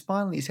echoes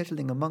finally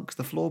settling amongst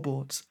the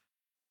floorboards.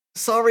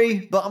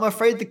 "Sorry, but I'm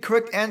afraid the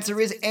correct answer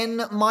is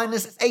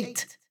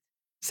N-8,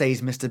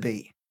 says Mr.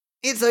 B.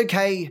 "It's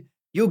okay,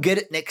 you'll get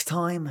it next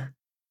time."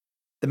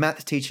 The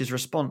maths teacher's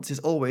response is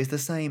always the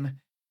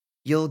same.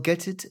 "You'll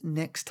get it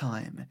next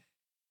time."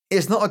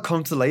 It's not a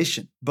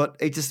consolation, but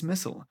a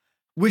dismissal.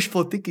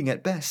 Wishful thinking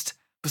at best.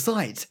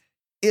 Besides,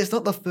 it's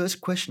not the first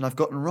question I've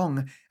gotten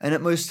wrong, and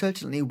it most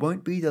certainly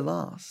won't be the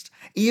last.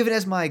 Even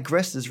as my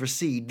aggressors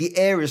recede, the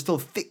air is still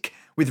thick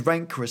with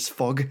rancorous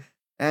fog,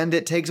 and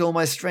it takes all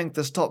my strength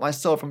to stop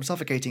myself from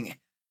suffocating.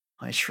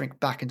 I shrink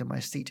back into my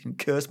seat and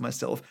curse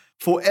myself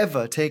for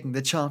ever taking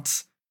the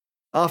chance.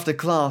 After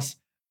class,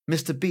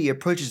 Mr. B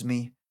approaches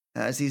me,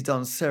 as he's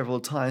done several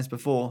times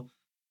before.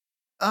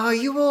 "Are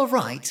you all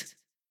right?"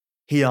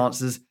 he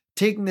answers,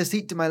 taking the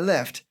seat to my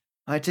left.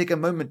 I take a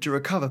moment to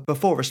recover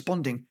before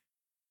responding.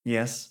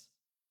 "Yes,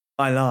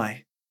 I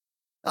lie."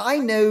 "I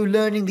know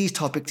learning these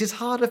topics is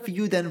harder for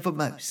you than for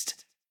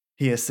most,"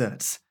 he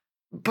asserts.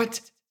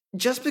 "But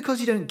just because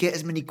you don't get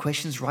as many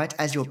questions right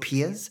as your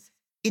peers,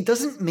 it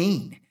doesn't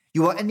mean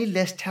you are any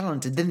less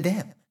talented than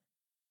them."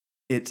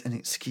 It's an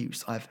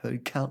excuse I've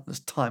heard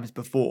countless times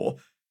before,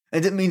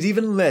 and it means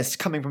even less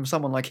coming from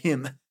someone like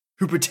him,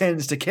 who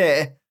pretends to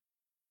care.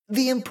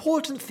 "The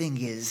important thing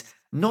is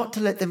not to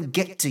let them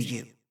get to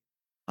you."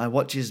 I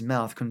watch his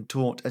mouth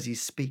contort as he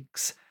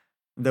speaks.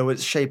 Though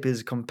its shape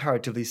is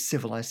comparatively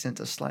civil, I sense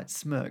a slight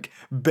smirk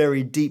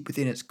buried deep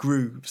within its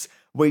grooves,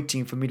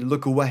 waiting for me to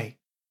look away,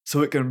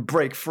 so it can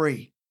break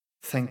free.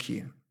 "Thank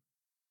you."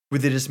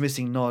 With a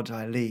dismissing nod,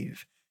 I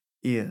leave,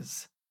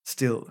 ears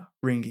still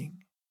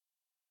ringing.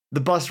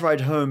 The bus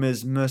ride home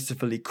is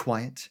mercifully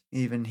quiet.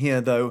 Even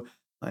here, though,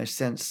 I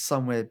sense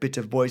somewhere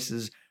bitter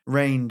voices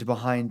reined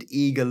behind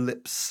eager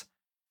lips.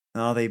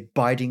 Are they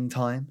biding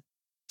time?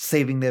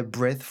 Saving their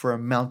breath for a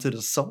mounted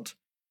assault?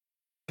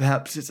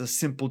 Perhaps it's a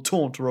simple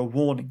taunt or a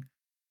warning.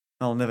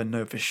 I'll never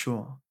know for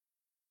sure.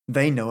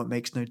 They know it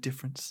makes no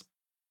difference.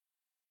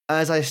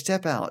 As I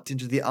step out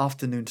into the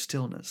afternoon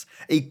stillness,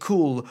 a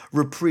cool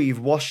reprieve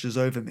washes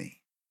over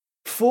me.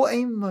 For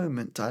a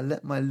moment, I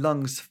let my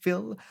lungs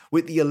fill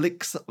with the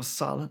elixir of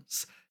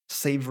silence,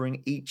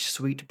 savoring each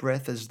sweet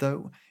breath as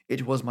though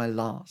it was my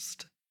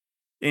last.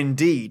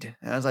 Indeed,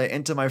 as I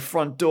enter my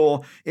front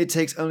door, it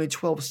takes only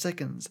 12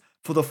 seconds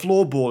for the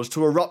floorboards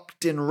to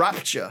erupt in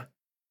rapture.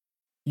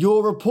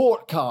 "Your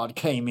report card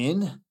came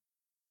in."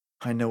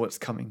 I know what's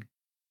coming.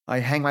 I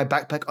hang my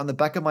backpack on the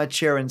back of my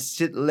chair and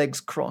sit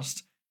legs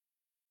crossed.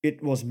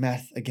 It was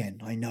math again,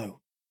 I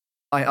know.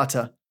 I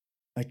utter,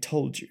 "I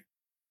told you.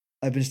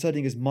 I've been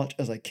studying as much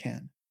as I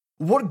can."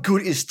 "What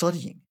good is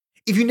studying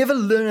if you never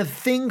learn a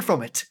thing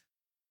from it?"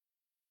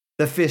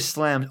 The fist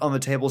slammed on the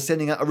table,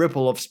 sending out a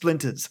ripple of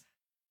splinters.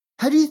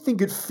 "How do you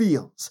think it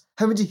feels,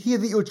 having to hear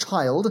that your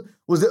child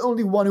was the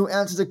only one who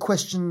answered a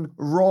question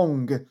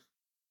wrong?"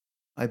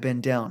 I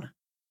bend down,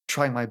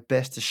 trying my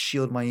best to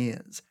shield my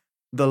ears.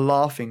 The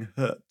laughing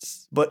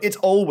hurts, but it's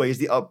always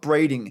the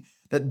upbraiding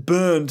that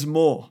burns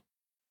more.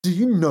 "Do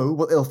you know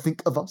what they'll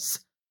think of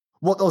us?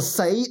 What they'll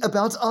say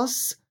about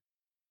us?"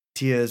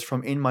 Tears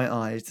from in my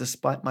eyes,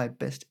 despite my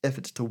best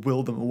efforts to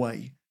will them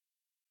away.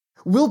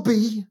 "We'll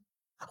be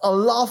a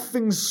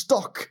laughing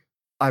stock."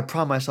 I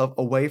pry myself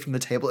away from the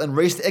table and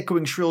race the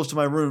echoing shrills to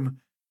my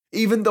room.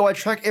 Even though I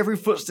track every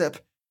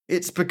footstep,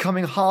 it's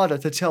becoming harder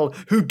to tell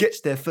who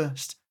gets there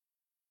first.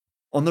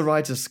 On the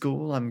ride to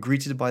school, I'm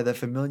greeted by the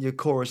familiar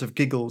chorus of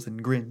giggles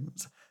and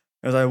grins.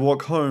 As I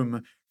walk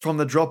home from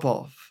the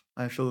drop-off,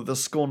 I feel the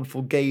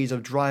scornful gaze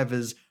of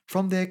drivers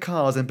from their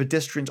cars and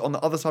pedestrians on the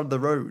other side of the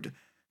road.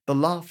 The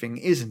laughing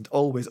isn't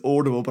always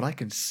audible, but I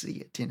can see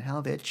it in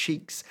how their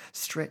cheeks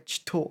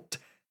stretch taut,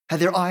 how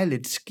their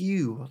eyelids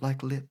skew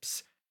like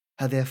lips,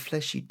 how their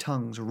fleshy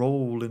tongues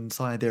roll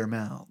inside their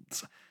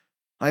mouths.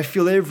 I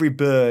feel every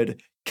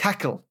bird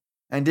cackle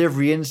and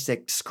every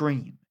insect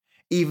scream.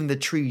 Even the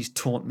trees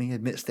taunt me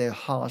amidst their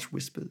harsh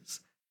whispers.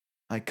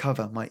 I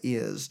cover my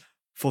ears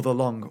for the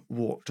long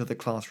walk to the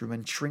classroom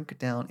and shrink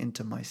down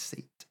into my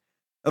seat,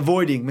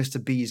 avoiding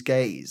Mr. B's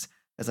gaze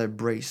as I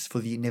brace for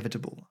the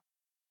inevitable.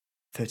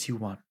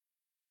 31,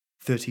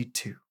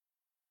 32.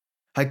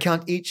 I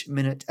count each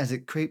minute as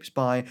it creeps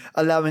by,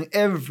 allowing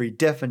every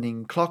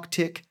deafening clock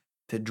tick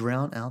to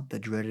drown out the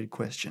dreaded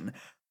question.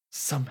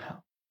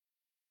 Somehow,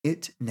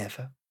 it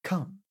never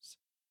comes.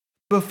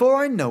 Before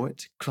I know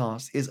it,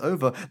 class is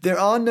over. There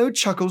are no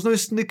chuckles, no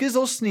snickers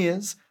or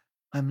sneers.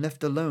 I'm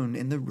left alone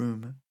in the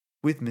room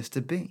with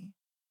Mr. B.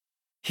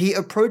 He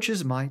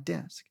approaches my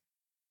desk.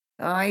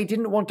 "I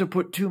didn't want to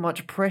put too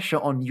much pressure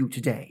on you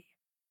today."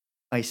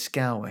 I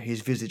scour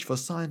his visage for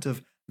signs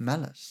of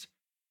malice.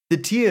 The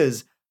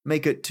tears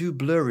make it too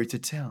blurry to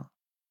tell.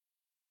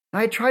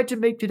 "I tried to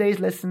make today's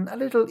lesson a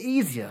little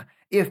easier,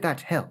 if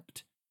that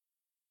helped."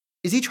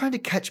 Is he trying to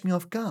catch me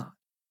off guard?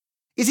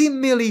 Is he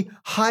merely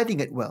hiding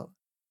it well?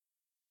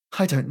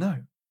 I don't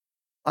know.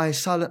 I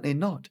silently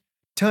nod,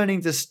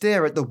 turning to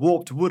stare at the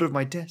warped wood of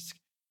my desk.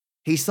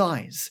 He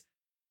sighs.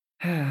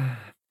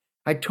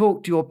 I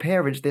talked to your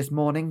parents this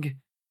morning.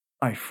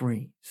 I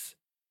freeze.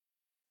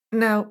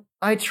 Now,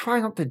 I try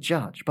not to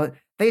judge, but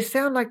they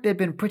sound like they've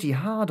been pretty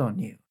hard on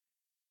you.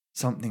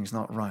 Something's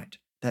not right.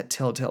 That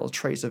telltale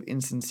trace of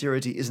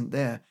insincerity isn't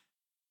there.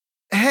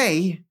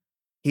 Hey,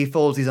 he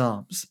folds his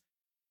arms.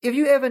 If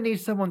you ever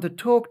need someone to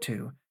talk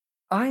to,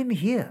 I'm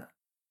here.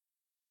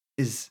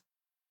 Is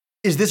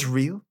this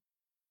real?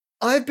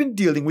 I've been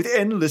dealing with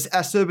endless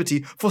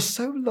acerbity for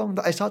so long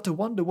that I start to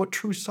wonder what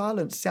true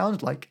silence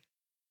sounds like.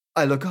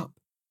 I look up.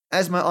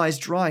 As my eyes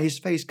dry, his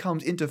face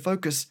comes into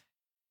focus.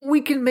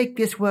 We can make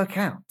this work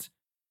out.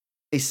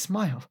 A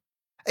smile,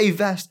 a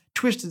vast,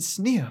 twisted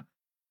sneer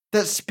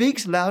that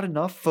speaks loud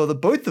enough for the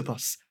both of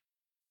us.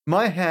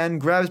 My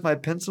hand grabs my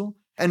pencil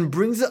and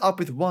brings it up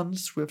with one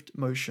swift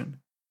motion.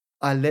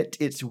 I let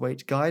its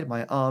weight guide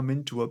my arm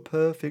into a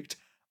perfect,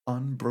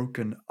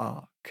 unbroken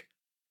arc.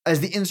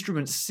 As the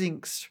instrument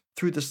sinks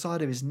through the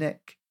side of his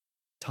neck,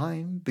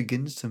 time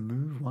begins to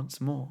move once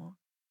more.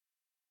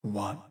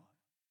 1.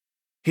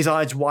 His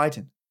eyes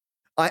widen.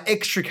 I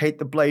extricate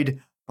the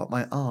blade, but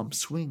my arm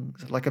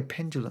swings like a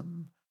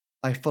pendulum.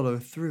 I follow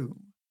through.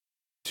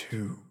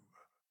 2.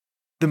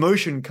 The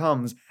motion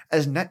comes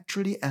as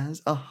naturally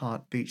as a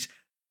heartbeat.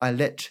 I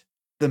let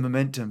the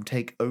momentum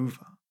take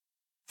over.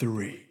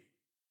 3,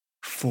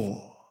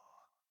 4,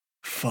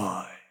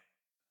 5.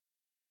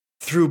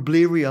 Through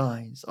bleary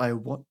eyes, I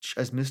watch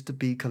as Mr.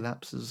 B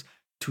collapses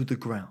to the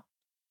ground.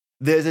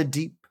 There's a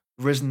deep,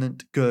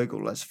 resonant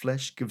gurgle as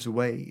flesh gives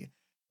way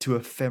to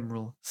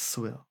ephemeral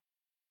swill.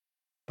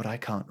 But I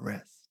can't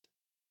rest,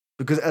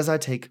 because as I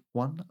take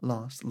one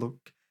last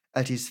look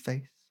at his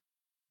face,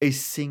 a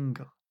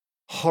single,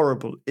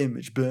 horrible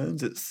image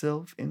burns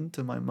itself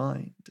into my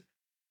mind.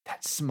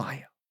 That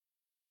smile.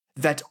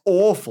 That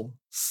awful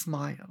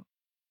smile.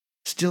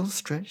 Still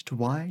stretched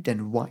wide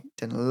and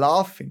white and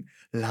laughing.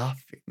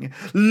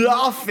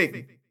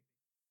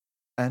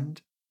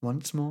 And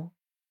once more,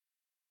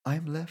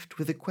 I'm left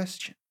with a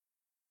question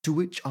to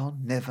which I'll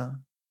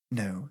never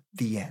know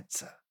the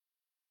answer.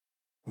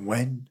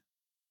 When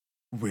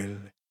will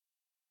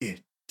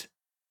it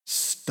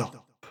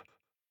stop?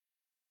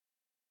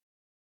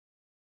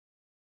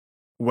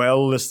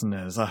 Well,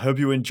 listeners, I hope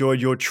you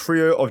enjoyed your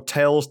trio of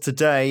tales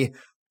today.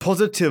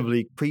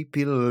 Positively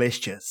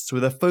creepy-licious,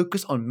 with a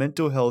focus on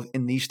mental health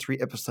in these 3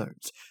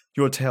 episodes.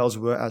 Your tales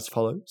were as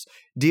follows.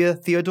 Dear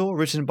Theodore,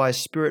 written by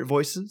Spirit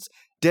Voices.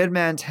 Dead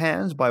Man's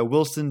Hands by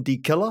Wilson D.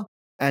 Keller.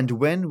 And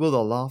When Will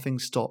the Laughing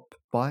Stop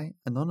by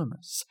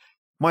Anonymous.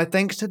 My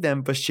thanks to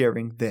them for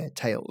sharing their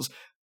tales.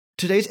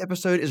 Today's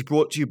episode is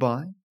brought to you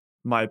by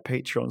my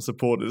Patreon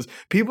supporters.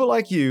 People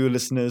like you,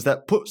 listeners,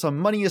 that put some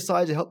money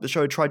aside to help the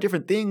show try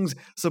different things,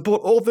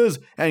 support authors,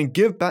 and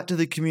give back to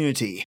the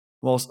community,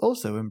 whilst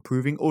also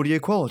improving audio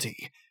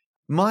quality.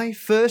 My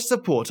first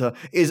supporter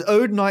is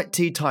Ode Night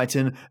Tea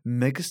Titan,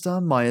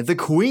 Megastar Maya, the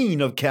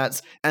Queen of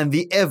Cats, and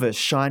the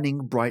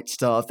ever-shining bright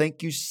star.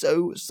 Thank you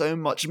so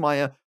much,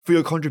 Maya, for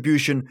your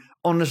contribution.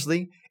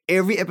 Honestly,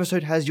 every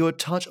episode has your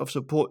touch of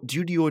support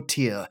due to your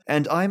tier,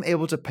 and I'm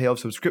able to pay off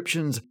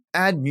subscriptions,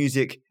 add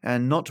music,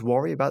 and not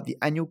worry about the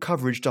annual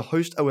coverage to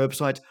host a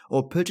website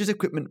or purchase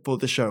equipment for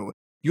the show.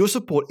 Your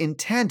support in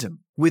tandem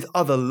with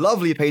other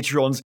lovely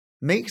Patreons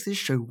makes this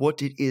show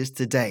what it is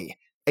today,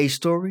 a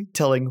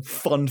storytelling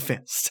fun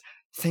fest.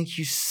 Thank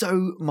you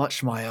so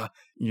much, Maya.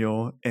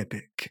 You're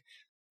epic.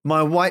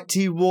 My white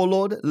tea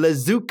warlord,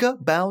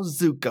 Lezuka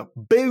Bowzuka.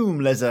 Boom,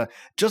 Leza.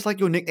 Just like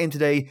your nickname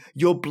today,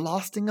 you're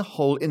blasting a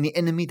hole in the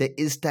enemy that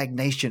is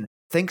stagnation.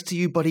 Thanks to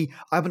you, buddy,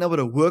 I've been able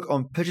to work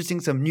on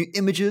purchasing some new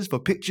images for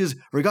pictures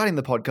regarding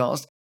the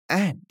podcast,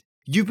 and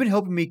you've been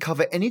helping me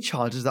cover any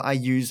charges that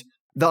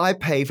I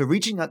pay for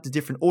reaching out to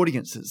different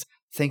audiences.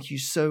 Thank you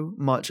so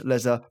much,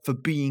 Leza, for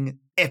being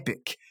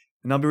epic.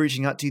 And I'll be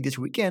reaching out to you this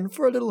weekend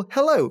for a little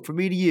hello from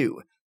me to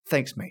you.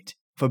 Thanks, mate,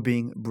 for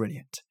being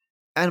brilliant.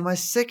 And my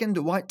second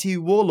white tea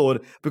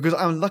warlord, because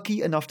I'm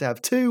lucky enough to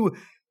have 2,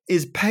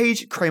 is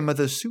Paige Kramer,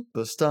 the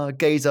superstar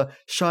gazer,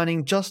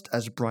 shining just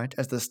as bright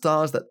as the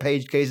stars that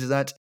Paige gazes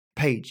at.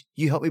 Paige,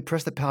 you helped me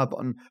press the power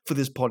button for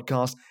this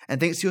podcast, and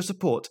thanks to your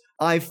support,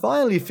 I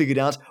finally figured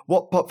out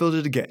what pop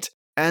filter to get,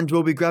 and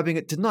we'll be grabbing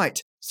it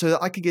tonight so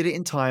that I can get it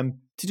in time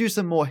to do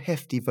some more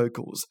hefty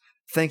vocals.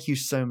 Thank you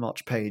so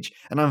much, Paige,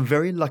 and I'm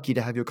very lucky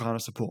to have your kind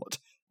of support.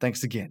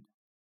 Thanks again.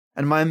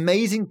 And my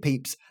amazing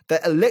peeps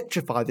that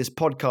electrify this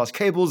podcast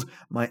cables,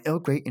 my Earl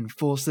Grey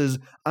enforcers,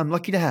 I'm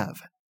lucky to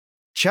have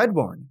Chad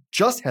Warren,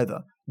 Just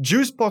Heather,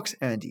 Juicebox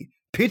Andy,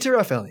 Peter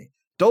Raffelli,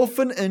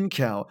 Dolphin and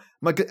Cow,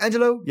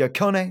 Michelangelo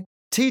Iacone,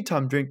 Tea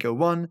Time Drinker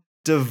 1,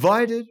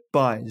 Divided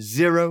by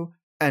Zero,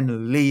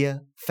 and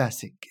Leah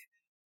Fassig.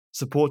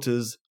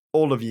 Supporters,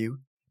 all of you,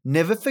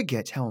 never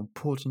forget how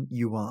important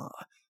you are.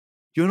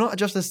 You're not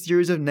just a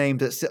series of names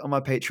that sit on my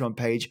Patreon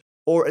page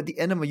or at the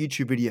end of my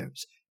YouTube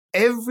videos.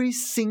 Every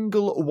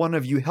single one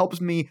of you helps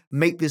me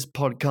make this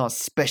podcast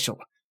special.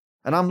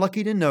 And I'm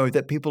lucky to know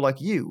that people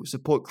like you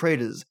support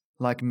creators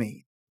like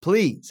me.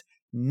 Please,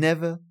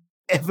 never,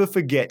 ever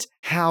forget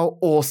how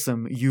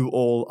awesome you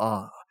all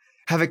are.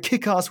 Have a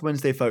kick-ass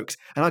Wednesday, folks,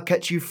 and I'll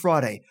catch you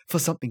Friday for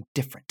something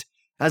different.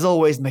 As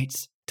always,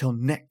 mates, till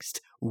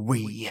next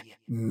we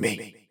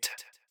meet.